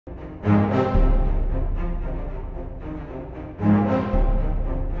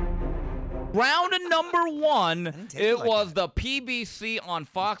round number one, it like was the PBC on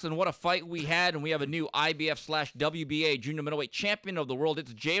Fox, and what a fight we had, and we have a new IBF/WBA junior middleweight champion of the world.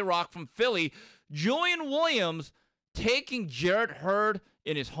 It's J-Rock from Philly. Julian Williams taking Jarrett Hurd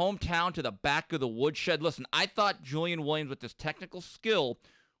in his hometown to the back of the woodshed. Listen, I thought Julian Williams, with his technical skill,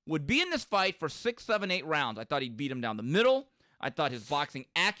 would be in this fight for 6, 7, 8 rounds. I thought he'd beat him down the middle. I thought his boxing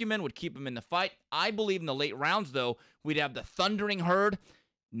acumen would keep him in the fight. I believe in the late rounds, though, we'd have the thundering Hurd.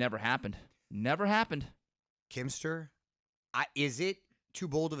 Never happened. Never happened. Kimster, is it too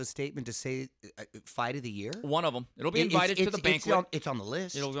bold of a statement to say fight of the year? One of them. It'll be invited to the banquet. It's on the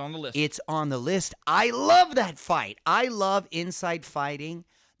list. It'll be on the list. It's on the list. I love that fight. I love inside fighting.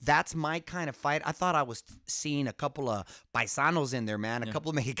 That's my kind of fight. I thought I was seeing a couple of paisanos in there, man. A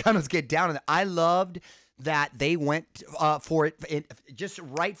couple of Mexicanos get down. I loved that they went for it just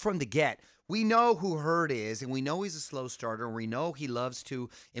right from the get. We know who Hurd is, and we know he's a slow starter, and we know he loves to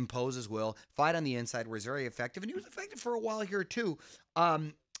impose his will, fight on the inside where he's very effective, and he was effective for a while here too.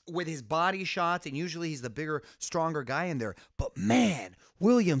 With his body shots, and usually he's the bigger, stronger guy in there. But man,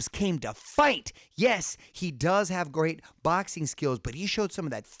 Williams came to fight. Yes, he does have great boxing skills, but he showed some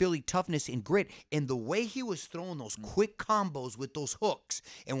of that Philly toughness and grit in the way he was throwing those quick combos with those hooks.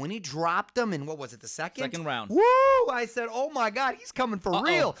 And when he dropped them in, what was it, the second? Second round. Woo! I said, oh my God, he's coming for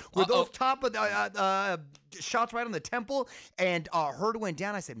real. With those top of the shots right on the temple, and Hurd went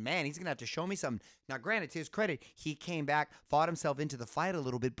down. I said, man, he's going to have to show me something. Now, granted, to his credit, he came back, fought himself into the fight a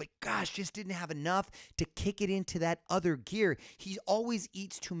little bit, but gosh, just didn't have enough to kick it into that other gear. He always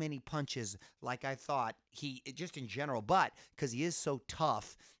eats too many punches, like I thought, just in general, but because he is so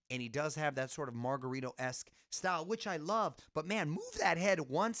tough, and he does have that sort of Margarito-esque style, which I love. But, man, move that head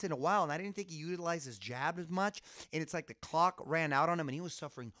once in a while, and I didn't think he utilized his jab as much, and it's like the clock ran out on him, and he was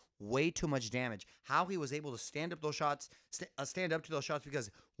suffering way too much damage. How he was able to stand up those shots, stand up to those shots, because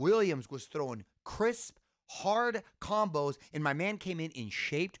Williams was throwing crisp, hard combos, and my man came in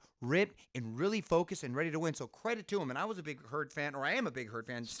shaped, ripped, and really focused and ready to win. So credit to him. And I was a big Hurd fan, or I am a big Hurd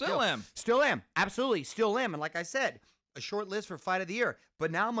fan. Still am. Still am. Absolutely. Still am. And like I said, a short list for fight of the year.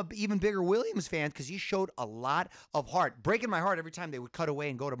 But now I'm an even bigger Williams fan because he showed a lot of heart. Breaking my heart every time they would cut away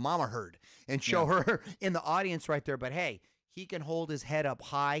and go to Mama Hurd and show her in the audience right there. But hey, he can hold his head up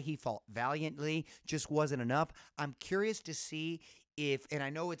high. He fought valiantly. Just wasn't enough. I'm curious to see if, and I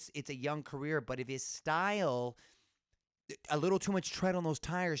know it's a young career, but if his style, a little too much tread on those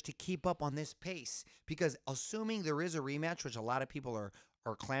tires to keep up on this pace. Because assuming there is a rematch, which a lot of people are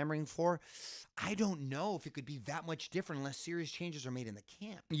clamoring for, I don't know if it could be that much different unless serious changes are made in the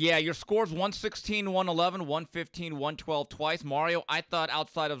camp. Yeah, your score's 116, 111, 115, 112 twice. Mario, I thought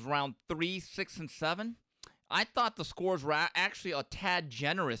outside of round 3, 6, and 7, I thought the scores were actually a tad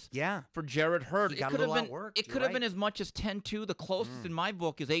generous for Jarrett Hurd. It could have been as much as 10-2. The closest in my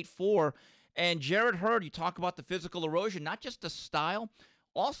book is 8-4. And Jarrett Hurd, you talk about the physical erosion, not just the style.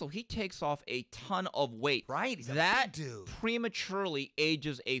 Also, he takes off a ton of weight. Right. He's that a big dude. Prematurely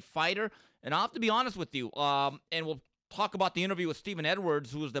ages a fighter. And I'll have to be honest with you, and we'll talk about the interview with Stephen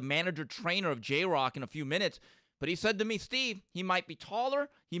Edwards, who was the manager-trainer of J-Rock, in a few minutes. But he said to me, Steve, he might be taller,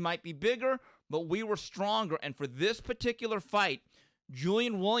 he might be bigger, but we were stronger. And for this particular fight,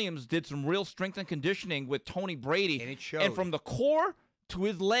 Julian Williams did some real strength and conditioning with Tony Brady. And it showed. And from the core to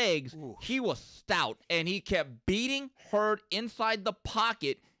his legs, he was stout. And he kept beating Hurd inside the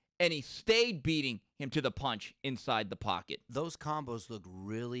pocket, and he stayed beating him to the punch inside the pocket. Those combos looked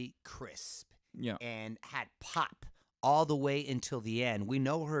really crisp Yeah. and had pop all the way until the end. We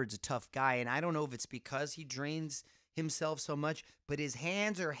know Hurd's a tough guy, and I don't know if it's because he drains himself so much, but his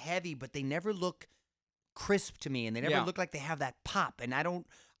hands are heavy, but they never look crisp to me, and they never look like they have that pop. And I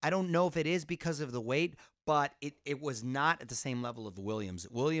don't know if it is because of the weight, but it was not at the same level of Williams.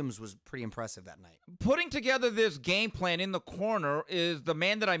 Williams was pretty impressive that night. Putting together this game plan in the corner is the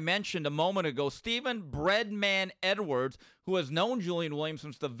man that I mentioned a moment ago, Stephen Breadman Edwards, who has known Julian Williams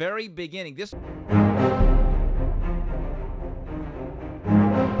since the very beginning. This